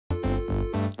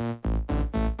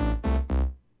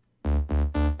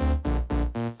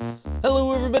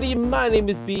Hello everybody, my name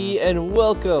is Bee, and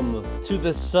welcome to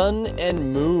the Sun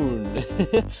and Moon.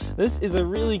 This is a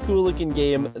really cool looking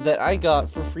game that I got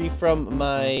for free from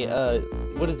my,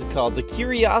 what is it called? The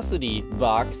Curiosity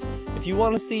box. If you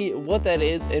want to see what that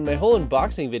is and my whole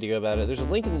unboxing video about it, there's a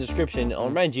link in the description. I'll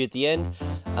remind you at the end.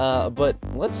 But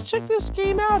let's check this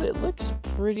game out. It looks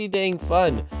pretty dang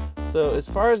fun. So as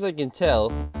far as I can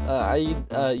tell,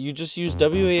 you just use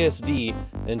WASD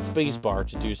and spacebar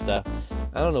to do stuff.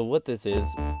 I don't know what this is.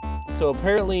 So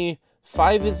apparently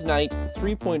 5 is night,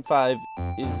 3.5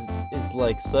 is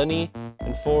like sunny,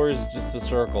 and 4 is just a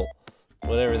circle.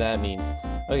 Whatever that means.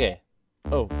 Okay.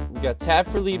 Oh, we got tab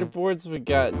for leaderboards, we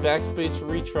got backspace for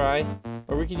retry,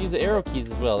 or we could use the arrow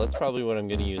keys as well. That's probably what I'm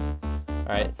gonna use.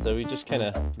 Alright, so we just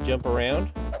kinda jump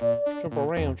around. Jump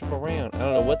around, jump around. I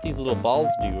don't know what these little balls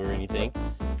do or anything.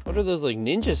 What are those like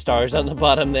ninja stars on the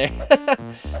bottom there?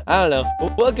 I don't know.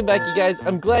 Well, welcome back, you guys.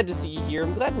 I'm glad to see you here.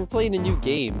 I'm glad we're playing a new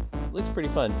game. Looks pretty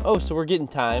fun. Oh, so we're getting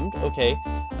timed. Okay.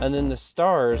 And then the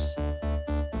stars,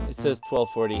 it says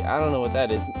 12:40. I don't know what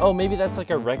that is. Oh, maybe that's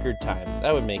like a record time.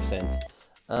 That would make sense.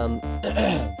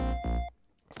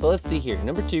 So let's see here.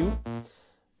 Number 2.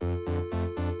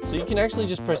 So you can actually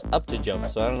just press up to jump.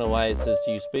 So I don't know why it says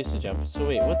to use space to jump. So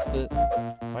wait,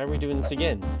 why are we doing this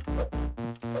again?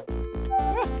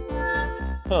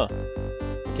 Huh.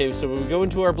 Okay, so we go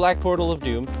into our black portal of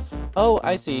doom. Oh,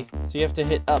 I see. So you have to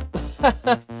hit up.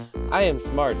 I am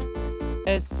smart.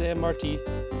 SMRT.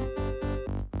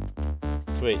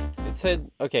 So wait, it said...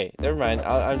 Okay, never mind.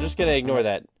 I'm just gonna ignore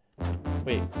that.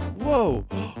 Wait. Whoa!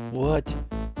 What?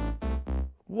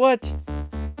 What?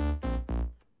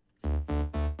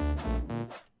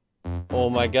 Oh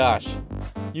my gosh.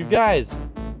 You guys!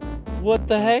 What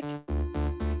the heck?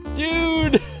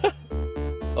 Dude!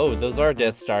 Oh, those are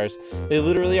Death Stars. They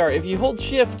literally are. If you hold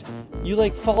shift, you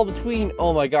like fall between.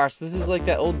 Oh my gosh, this is like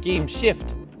that old game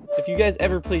Shift. If you guys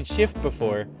ever played Shift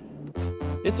before,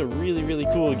 it's a really, really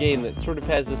cool game that sort of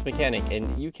has this mechanic,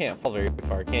 and you can't fall very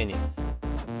far, can you?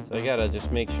 So I gotta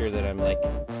just make sure that I'm like,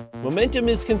 momentum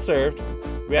is conserved,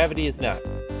 gravity is not.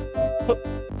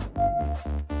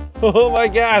 Oh my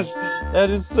gosh, that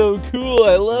is so cool.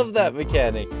 I love that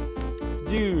mechanic.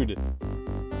 Dude.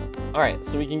 Alright,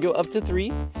 so we can go up to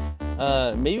 3.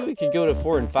 Maybe we could go to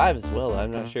 4 and 5 as well,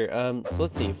 I'm not sure. So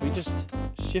let's see, if we just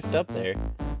shift up there.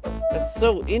 That's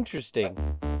so interesting.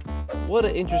 What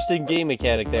an interesting game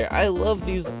mechanic there. I love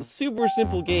these super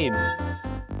simple games.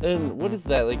 And what is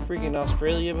that, like freaking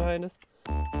Australia behind us?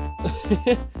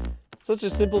 Such a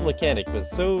simple mechanic, but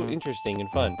so interesting and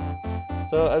fun.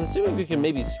 So I'm assuming we can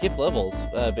maybe skip levels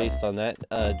based on that,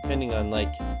 depending on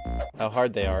like how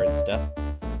hard they are and stuff.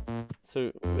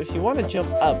 So if you want to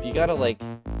jump up, you gotta like.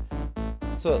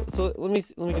 So let me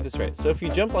get this right. So if you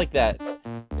jump like that,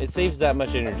 it saves that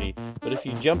much energy. But if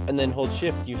you jump and then hold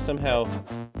shift, you somehow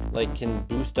like can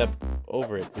boost up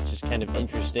over it, which is kind of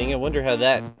interesting. I wonder how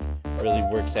that really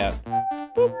works out.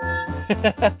 Boop.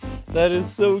 That is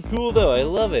so cool though. I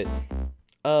love it.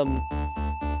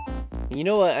 You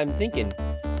know what I'm thinking?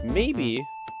 Maybe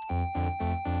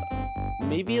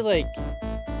like.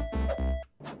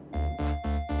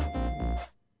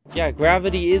 Yeah,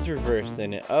 gravity is reversed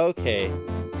then. Okay,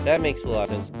 that makes a lot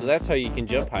of sense. So that's how you can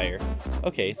jump higher.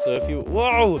 Okay, so if you...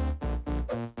 Whoa!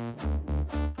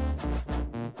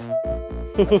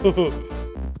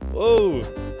 Whoa!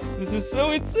 This is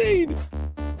so insane!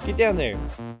 Get down there.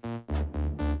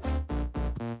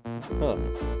 Huh.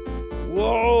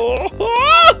 Whoa!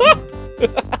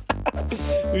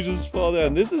 We just fall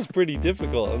down. This is pretty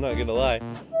difficult, I'm not gonna lie.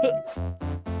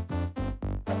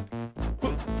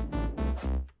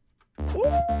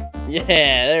 Yeah,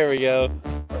 there we go.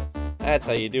 That's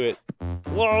how you do it.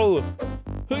 Whoa!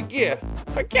 Yeah!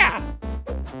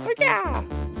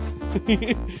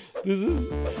 This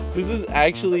is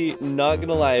actually, not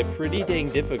gonna lie, pretty dang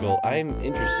difficult. I'm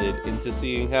interested into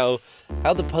seeing how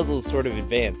the puzzles sort of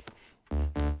advance.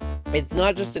 It's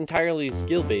not just entirely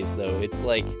skill based though. It's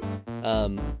like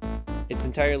it's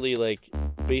entirely like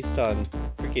based on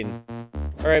freaking,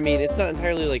 or I mean, it's not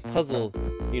entirely like puzzle,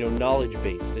 you know, knowledge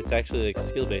based. It's actually like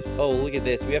skill based. Oh, look at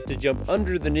this. We have to jump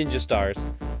under the ninja stars.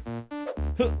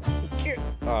 Oh,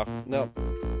 no.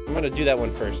 I'm gonna do that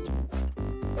one first.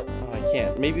 Oh, I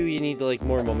can't. Maybe we need like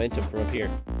more momentum from up here.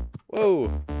 Whoa.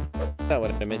 Not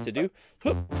what I meant to do.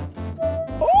 Oh,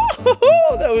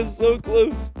 that was so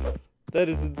close. That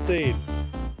is insane.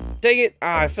 Dang it.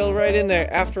 Ah, I fell right in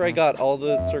there after I got all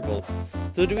the circles.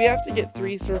 So do we have to get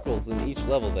 3 circles in each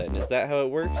level then? Is that how it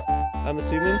works? I'm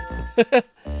assuming?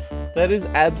 That is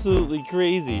absolutely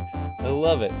crazy. I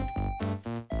love it.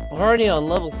 We're already on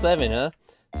level 7, huh?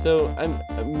 So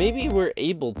maybe we're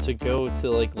able to go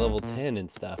to like level 10 and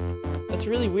stuff. That's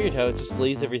really weird how it just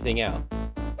lays everything out.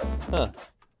 Huh.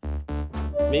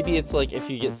 Maybe it's like if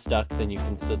you get stuck, then you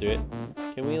can still do it.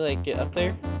 Can we like get up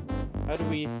there? How do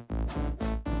we?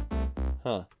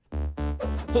 Huh.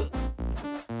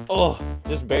 Oh,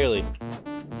 just barely.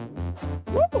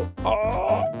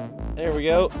 Oh, there we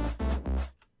go.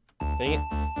 Dang it.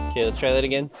 Okay, let's try that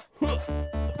again.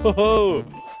 Oh,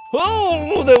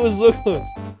 oh, that was so close.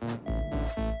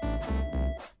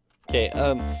 Okay,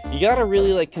 you gotta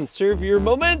really like conserve your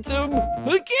momentum.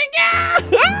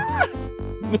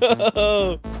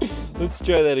 No, let's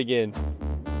try that again.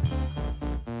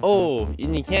 Oh,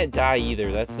 and you can't die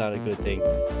either. That's not a good thing.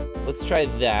 Let's try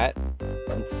that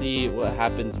and see what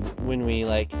happens when we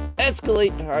like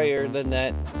escalate higher than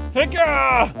that.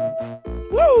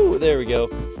 Woo! There we go.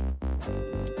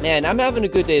 Man, I'm having a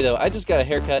good day though. I just got a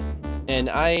haircut and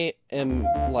I am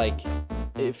like,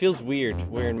 it feels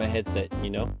weird wearing my headset, you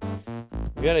know?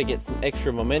 We gotta get some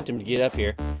extra momentum to get up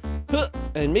here.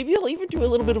 And maybe I'll even do a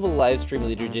little bit of a live stream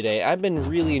later today. I've been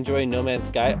really enjoying No Man's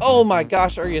Sky. Oh my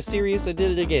gosh, are you serious? I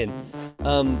did it again.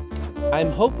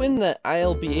 I'm hoping that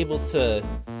I'll be able to,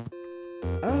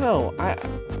 I don't know,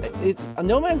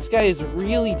 No Man's Sky is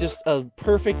really just a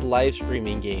perfect live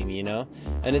streaming game, you know?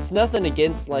 And it's nothing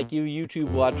against like you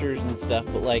YouTube watchers and stuff,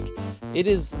 but like it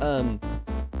is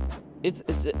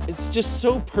it's just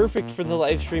so perfect for the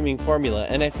live streaming formula,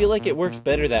 and I feel like it works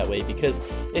better that way, because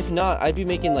if not, I'd be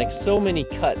making like so many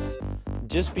cuts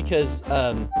just because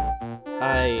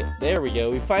there we go,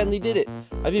 we finally did it.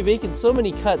 I'd be making so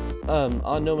many cuts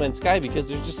on No Man's Sky because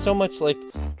there's just so much like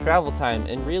travel time,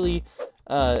 and really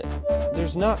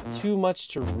there's not too much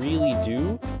to really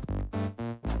do.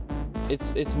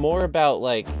 It's more about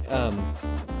like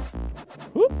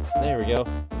whoop, there we go.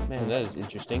 Man, that is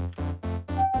interesting.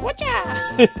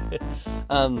 Whatcha?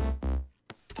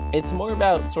 It's more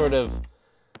about sort of,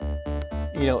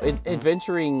 you know,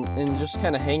 adventuring and just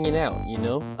kind of hanging out, you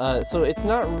know? So it's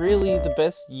not really the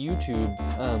best YouTube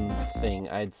thing,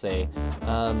 I'd say.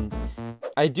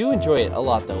 I do enjoy it a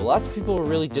lot, though. Lots of people were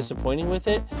really disappointed with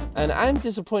it, and I'm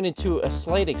disappointed to a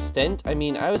slight extent. I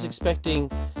mean, I was expecting,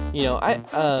 you know,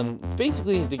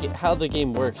 basically how the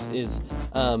game works is,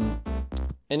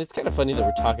 and it's kind of funny that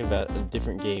we're talking about a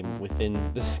different game within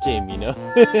this game, you know?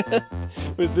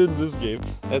 Within this game.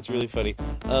 That's really funny.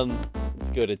 Let's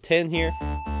go to 10 here.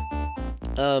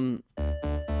 How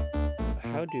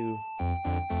do...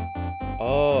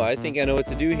 Oh, I think I know what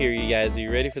to do here, you guys. Are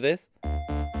you ready for this?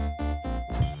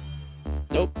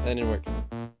 Nope, that didn't work.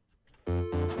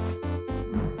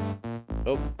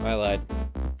 Oh, I lied.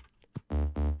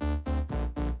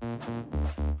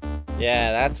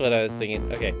 Yeah, that's what I was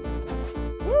thinking. Okay.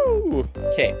 Woo!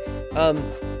 Okay.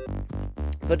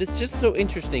 But it's just so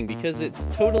interesting because it's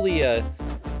totally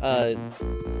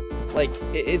like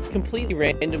it's completely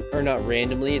random, or not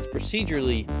randomly, it's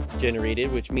procedurally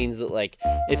generated, which means that like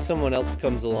if someone else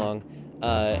comes along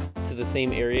to the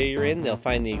same area you're in, they'll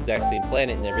find the exact same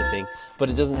planet and everything, but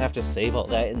it doesn't have to save all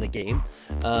that in the game.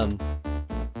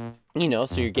 You know,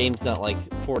 so your game's not like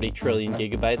 40 trillion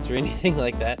gigabytes or anything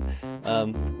like that.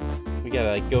 We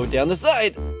gotta like go down the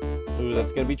side. Ooh,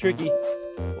 that's gonna be tricky.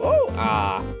 Whoa!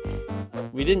 Ah!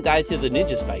 We didn't die to the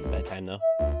ninja spikes that time, though.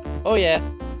 Oh, yeah.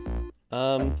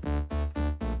 Well.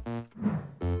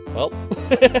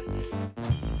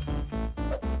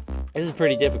 This is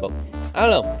pretty difficult. I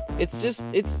don't know. It's just,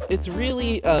 it's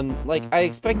really, like, I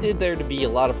expected there to be a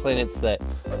lot of planets that,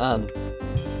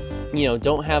 you know,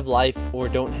 don't have life or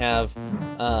don't have,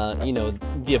 you know,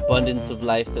 the abundance of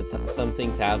life that some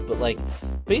things have, but, like,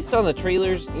 based on the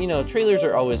trailers, you know, trailers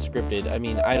are always scripted. I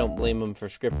mean, I don't blame them for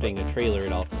scripting a trailer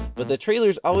at all, but the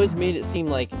trailers always made it seem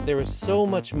like there was so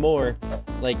much more,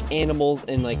 like, animals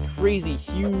and, like, crazy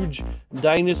huge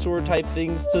dinosaur type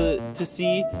things to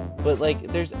see, but, like,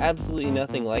 there's absolutely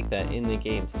nothing like that in the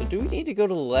game. So do we need to go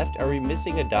to the left? Are we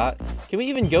missing a dot? Can we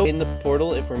even go in the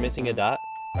portal if we're missing a dot?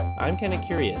 I'm kind of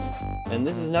curious, and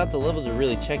this is not the level to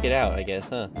really check it out, I guess,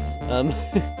 huh?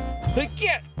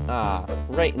 Ah,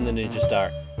 right in the ninja star.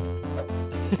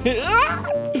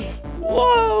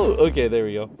 Whoa! Okay, there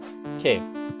we go. Okay,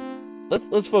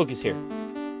 let's focus here.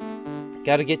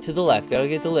 Gotta get to the left. Gotta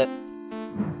get to the left.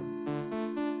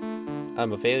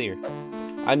 I'm a failure.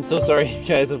 I'm so sorry, you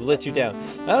guys. I've let you down.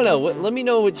 I don't know. Let me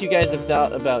know what you guys have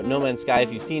thought about No Man's Sky,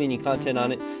 if you've seen any content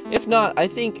on it. If not, I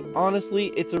think,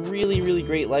 honestly, it's a really, really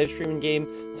great live streaming game.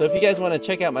 So if you guys want to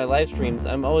check out my live streams,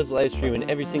 I'm always live streaming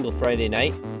every single Friday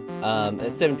night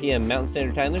at 7 p.m. Mountain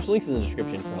Standard Time. There's links in the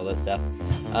description for all that stuff.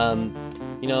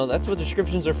 You know, that's what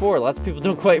descriptions are for. Lots of people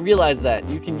don't quite realize that.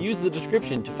 You can use the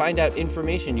description to find out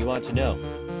information you want to know.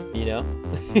 You know?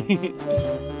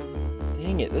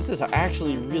 Dang it, this is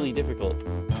actually really difficult.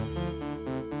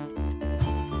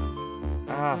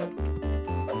 Ah.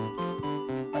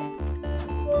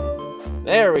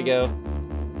 There we go.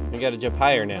 We gotta jump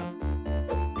higher now.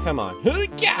 Come on.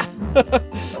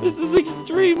 This is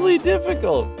extremely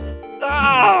difficult.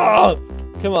 Ah!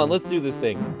 Come on, let's do this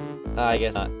thing. I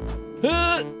guess not.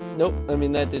 Nope, I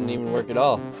mean, that didn't even work at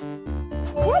all.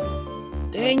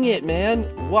 Dang it, man.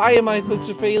 Why am I such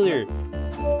a failure?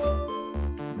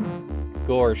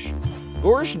 Gorsh.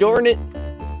 Gorsh darn it.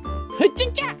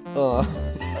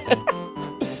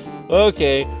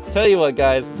 Okay, tell you what,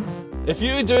 guys. If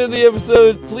you enjoyed the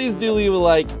episode, please do leave a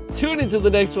like. Tune into the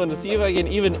next one to see if I can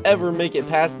even ever make it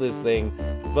past this thing.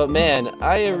 But man,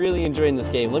 I am really enjoying this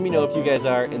game. Let me know if you guys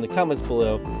are in the comments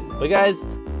below. But guys,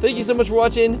 thank you so much for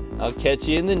watching. I'll catch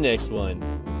you in the next one.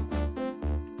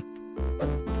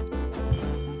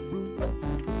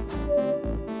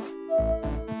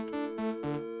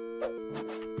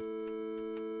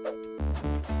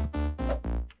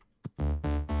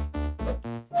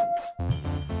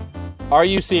 Are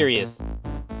you serious?